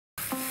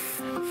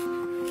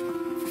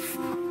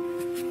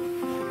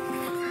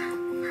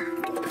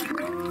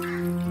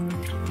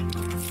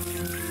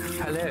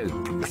Hello,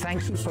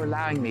 thank you for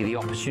allowing me the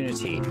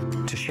opportunity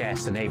to share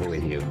Soneva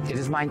with you. It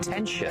is my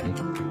intention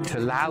to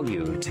allow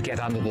you to get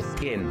under the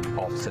skin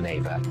of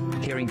Soneva,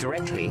 hearing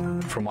directly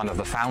from one of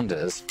the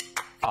founders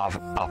of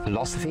our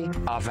philosophy,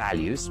 our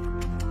values,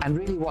 and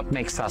really what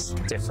makes us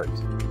different.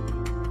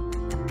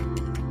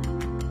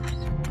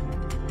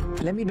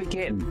 Let me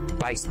begin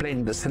by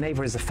explaining that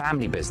Soneva is a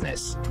family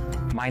business.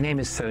 My name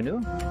is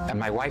Sonu, and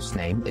my wife's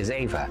name is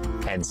Ava,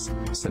 hence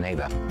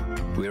Soneva.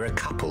 We're a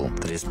couple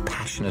that is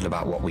passionate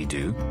about what we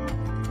do,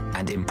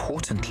 and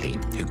importantly,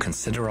 who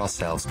consider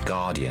ourselves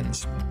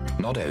guardians,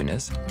 not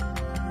owners,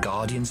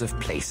 guardians of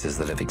places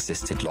that have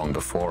existed long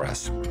before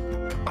us.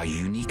 Our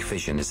unique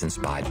vision is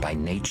inspired by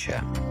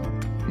nature,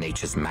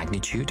 nature's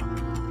magnitude,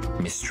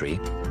 mystery,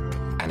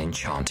 and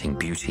enchanting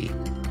beauty.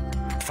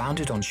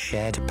 Founded on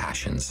shared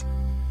passions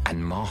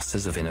and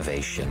masters of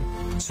innovation,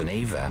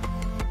 Soneva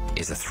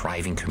is a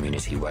thriving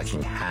community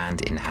working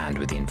hand in hand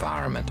with the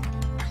environment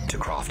to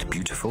craft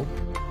beautiful,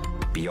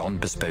 beyond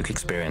bespoke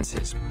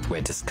experiences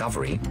where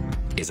discovery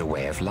is a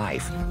way of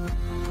life.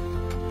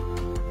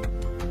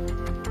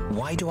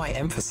 Why do I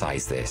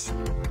emphasize this?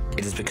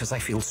 It is because I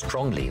feel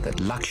strongly that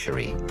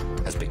luxury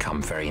has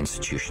become very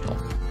institutional.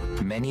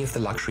 Many of the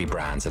luxury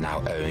brands are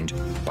now owned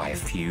by a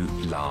few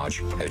large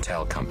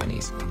hotel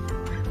companies.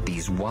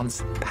 These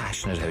once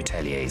passionate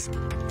hoteliers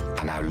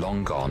are now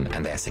long gone,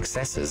 and their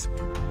successors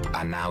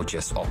are now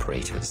just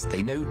operators.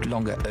 They no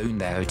longer own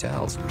their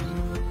hotels.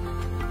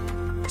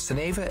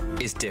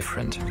 Soneva is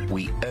different.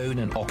 We own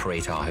and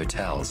operate our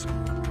hotels.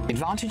 The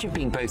advantage of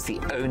being both the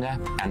owner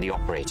and the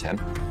operator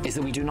is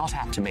that we do not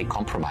have to make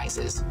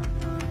compromises.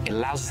 It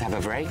allows us to have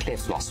a very clear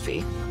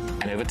philosophy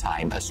and, over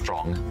time, a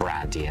strong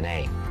brand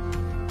DNA.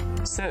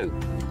 So,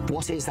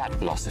 what is that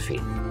philosophy?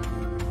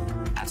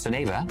 At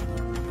Soneva,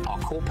 our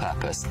core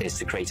purpose is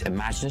to create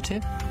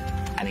imaginative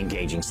and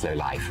engaging slow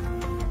life.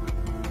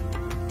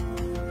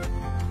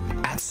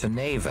 At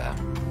Soneva,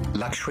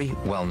 luxury,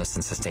 wellness,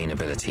 and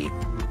sustainability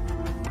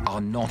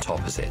are not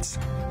opposites.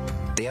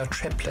 They are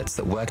triplets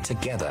that work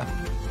together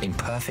in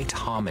perfect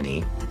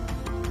harmony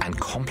and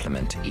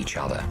complement each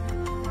other.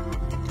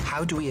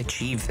 How do we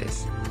achieve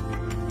this?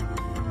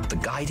 The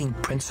guiding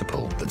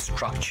principle that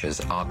structures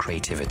our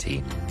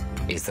creativity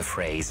is the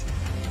phrase,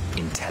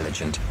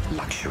 intelligent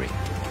luxury.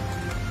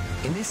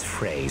 In this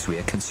phrase, we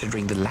are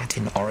considering the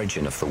Latin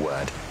origin of the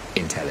word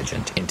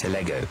intelligent,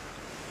 intellego,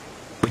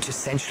 which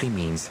essentially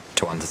means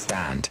to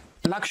understand.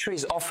 Luxury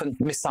is often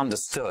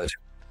misunderstood.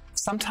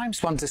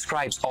 Sometimes one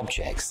describes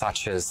objects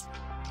such as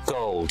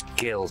gold,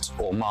 gilt,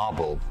 or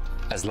marble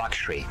as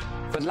luxury,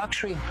 but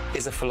luxury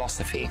is a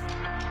philosophy.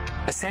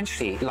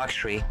 Essentially,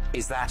 luxury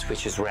is that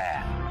which is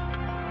rare.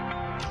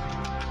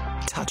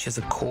 Touches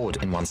a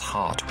chord in one's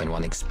heart when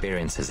one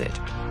experiences it.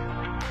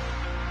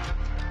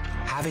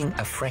 Having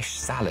a fresh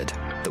salad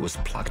that was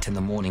plucked in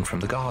the morning from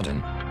the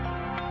garden.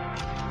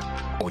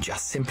 Or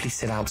just simply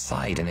sit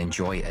outside and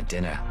enjoy a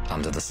dinner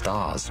under the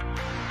stars.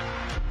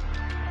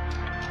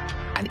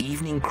 An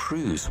evening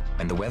cruise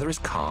when the weather is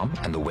calm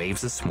and the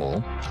waves are small,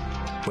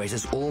 where it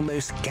is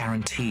almost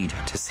guaranteed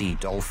to see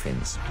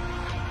dolphins,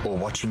 or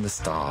watching the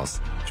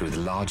stars through the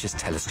largest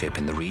telescope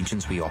in the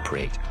regions we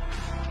operate,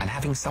 and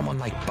having someone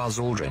like Buzz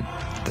Aldrin,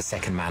 the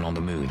second man on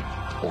the moon,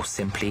 or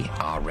simply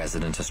our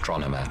resident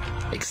astronomer,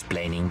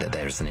 explaining that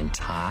there is an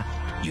entire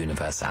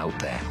universe out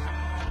there.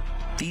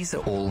 These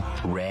are all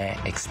rare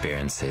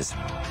experiences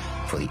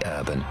for the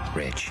urban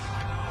rich.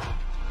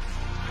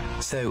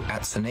 So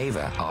at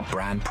Soneva, our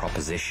brand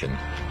proposition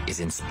is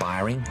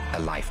inspiring a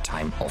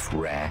lifetime of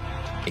rare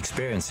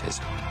experiences.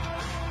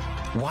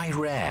 Why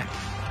rare?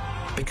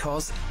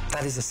 Because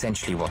that is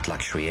essentially what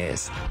luxury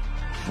is.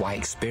 Why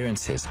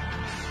experiences?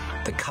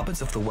 The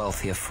cupboards of the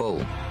wealthy are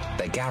full,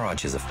 their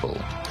garages are full,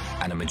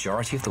 and a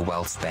majority of the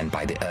wealth spent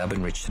by the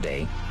urban rich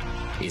today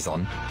is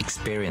on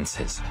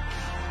experiences.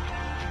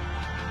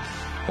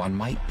 One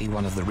might be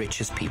one of the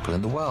richest people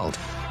in the world,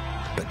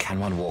 but can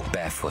one walk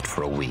barefoot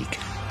for a week?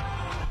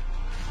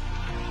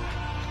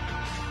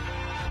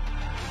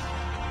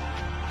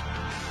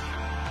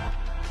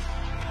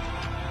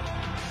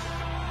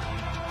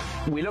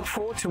 We look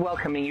forward to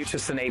welcoming you to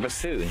Soneva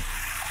soon.